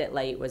left it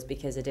late was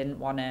because I didn't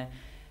want to,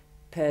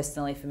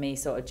 personally for me,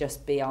 sort of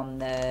just be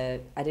I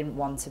didn't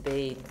want to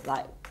be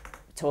like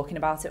talking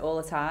about it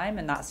all the time,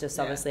 and that's just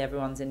obviously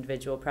everyone's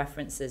individual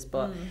preferences,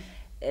 but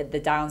the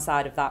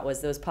downside of that was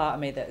there was part of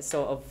me that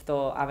sort of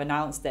thought, I've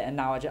announced it and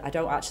now I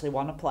don't actually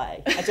want to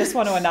play. I just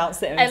want to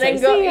announce it and say,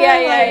 then go,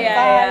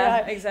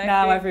 exactly.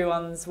 Now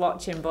everyone's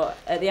watching, but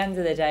at the end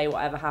of the day,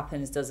 whatever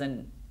happens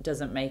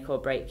doesn't make or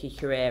break your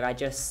career.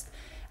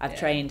 I've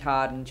trained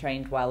hard and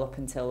trained well up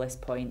until this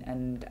point,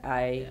 and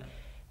I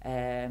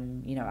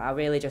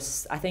really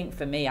I think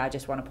for me, I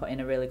just want to put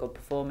in a really good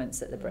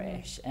performance at the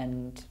British,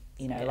 and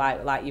you know,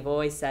 like you've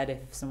always said,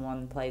 if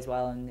someone plays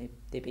well and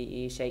they beat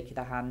you, shake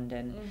their hand,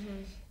 and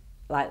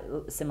like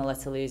similar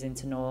to losing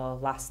to Noor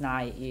last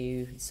night,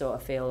 you sort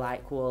of feel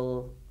like,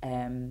 well,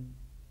 I'm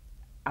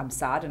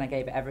sad and I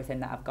gave it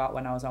everything that I've got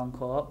when I was on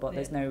court, but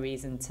there's no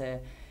reason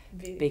to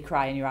be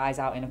crying your eyes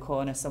out in a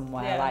corner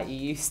somewhere like you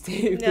used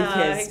to,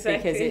 because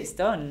it's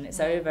done,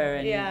 it's over,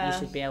 and you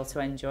should be able to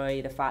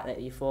enjoy the fact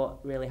that you fought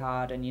really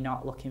hard and you're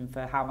not looking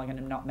for how am I going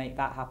to not make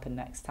that happen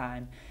next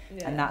time.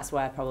 And that's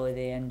where probably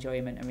the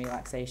enjoyment and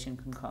relaxation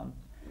can come.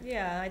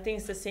 I think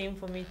it's the same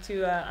for me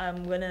too.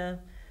 I'm gonna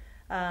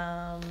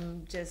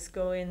just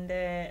go in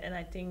there and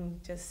I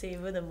think just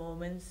savor the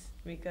moments,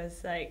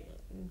 because like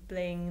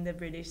playing the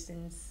British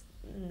since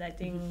I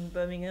think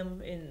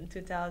Birmingham in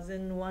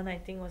 2001, I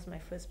think was my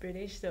first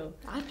British. So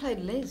I played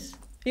Liz.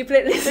 You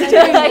played Liz?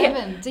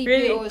 DP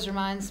really? Always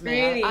reminds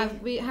me.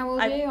 Really? How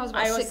old were you? I was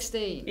about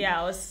 16.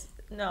 Yeah, I was.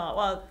 No,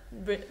 well,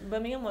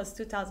 Birmingham was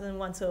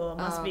 2001, so it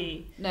must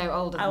be. No,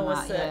 older than I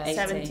was that.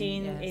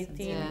 17,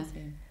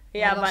 18.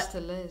 Yeah, I lost but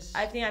to Liz.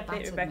 I think I played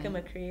Battered Rebecca me.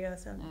 McCree or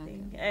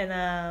something, Okay.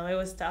 and it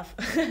was tough.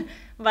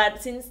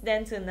 But since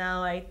then to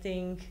now, I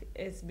think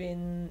it's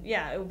been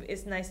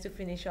it's nice to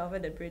finish off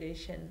at the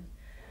British, and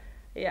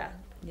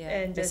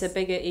and it's a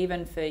bigger,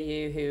 even for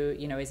you who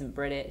isn't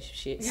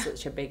British. It's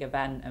such a big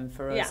event, and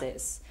for us,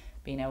 it's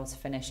being able to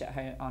finish at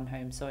home on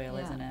home soil,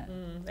 isn't it?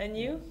 And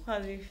you, how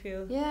do you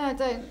feel? Yeah, I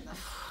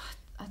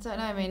don't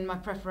know. I mean, my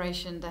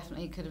preparation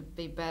definitely could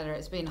be better.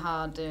 It's been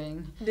hard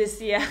doing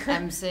this year,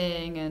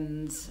 emceeing,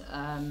 and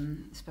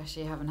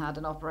especially having had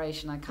an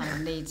operation, I kind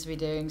of need to be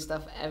doing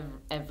stuff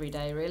every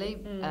day, really.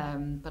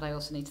 But I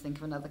also need to think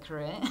of another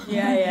career.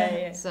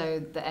 Yeah. So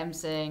the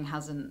emceeing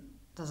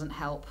doesn't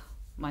help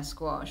my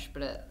squash,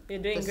 but you're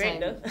doing great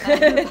though.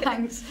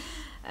 Thanks.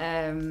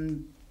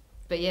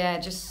 But yeah,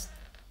 just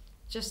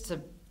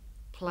to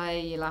play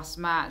your last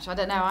match. I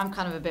don't know. I'm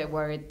kind of a bit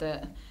worried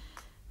that.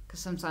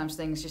 Because sometimes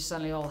things just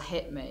suddenly all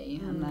hit me,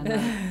 and then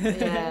I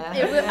think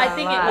it will.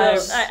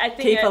 I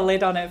think keep a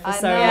lid on it for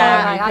so long.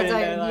 I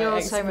don't. You're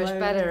explode. So much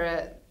better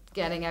at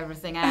getting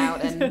everything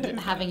out and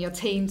having your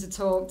team to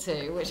talk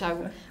to, which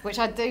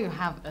I do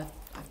have.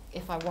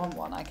 If I want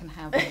one, I can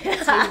have a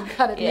team.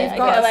 Kind of, you've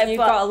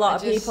got a lot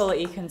of people that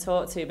you can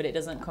talk to, but it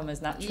doesn't come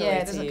as naturally.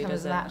 Yeah, it doesn't come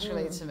as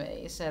naturally to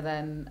me. So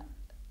then,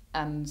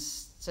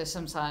 So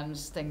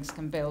sometimes things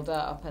can build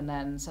up and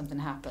then something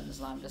happens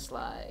and I'm just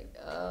like,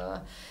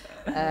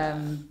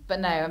 but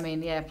no, I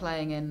mean,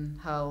 playing in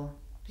Hull,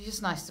 it's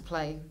just nice to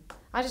play.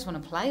 I just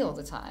want to play all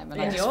the time.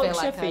 And I just Yorkshire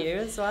feel like for you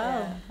as well.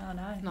 Yeah, oh,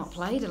 nice. Not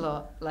played a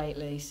lot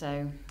lately,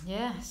 so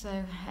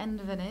end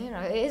of an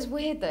era. It is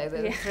weird though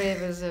that the three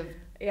of us have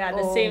at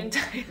the same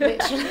time.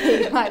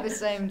 Literally like the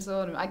same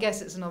tournament. I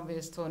guess it's an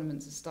obvious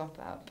tournament to stop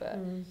at, but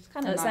it's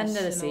kind of nice. It's end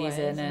of the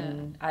season,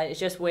 and it's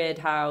just weird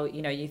how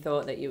you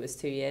thought that it was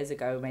 2 years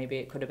ago. Maybe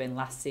it could have been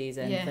last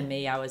season. For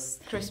me, I was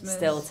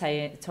still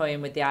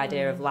toying with the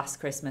idea of last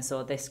Christmas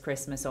or this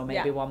Christmas or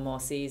maybe one more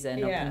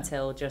season up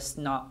until just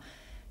not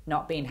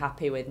being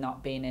happy with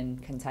not being in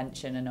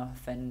contention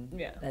enough. And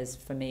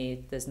for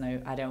me, there's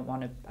no. I don't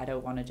want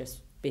to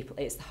just.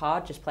 It's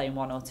hard just playing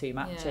 1 or 2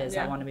 matches.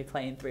 I want to be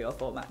playing 3 or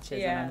 4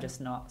 matches, and I'm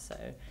just not. So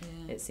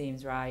it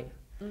seems right.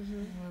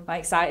 I'm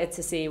excited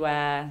to see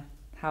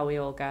how we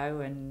all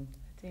go, and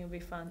I think it'll be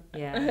fun.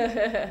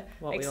 Yeah,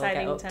 what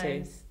exciting we all get up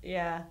times. to.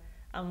 Yeah,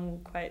 I'm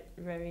quite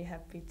very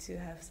happy to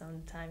have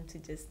some time to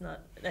just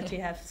not actually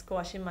have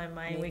squash in my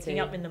mind. Waking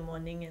up in the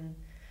morning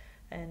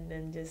and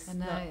then just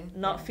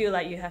not feel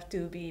like you have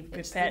to be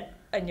prepared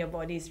and your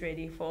body's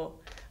ready for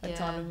a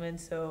tournament.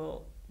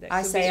 So.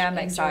 I say I'm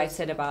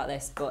excited about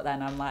this, but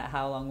then I'm like,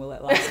 how long will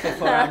it last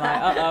before I'm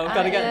like, I've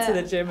got to get to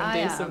the gym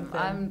and do something.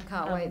 I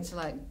can't wait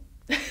to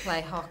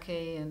play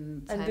hockey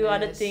and do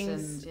other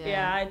things.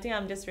 I think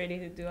I'm just ready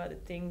to do other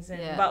things,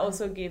 but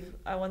also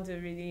I want to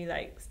really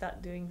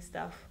start doing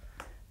stuff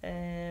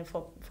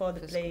for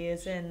the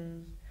players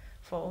and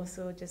for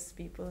also just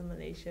people in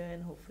Malaysia,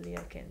 and hopefully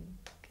I can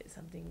get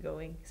something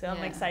going. So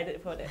I'm excited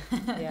for that.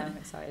 Yeah, I'm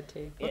excited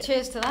too. Well,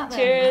 cheers to that then.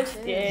 Cheers.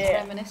 Yeah.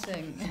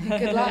 Reminiscing.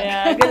 Good luck.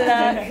 Yeah,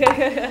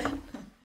 good luck.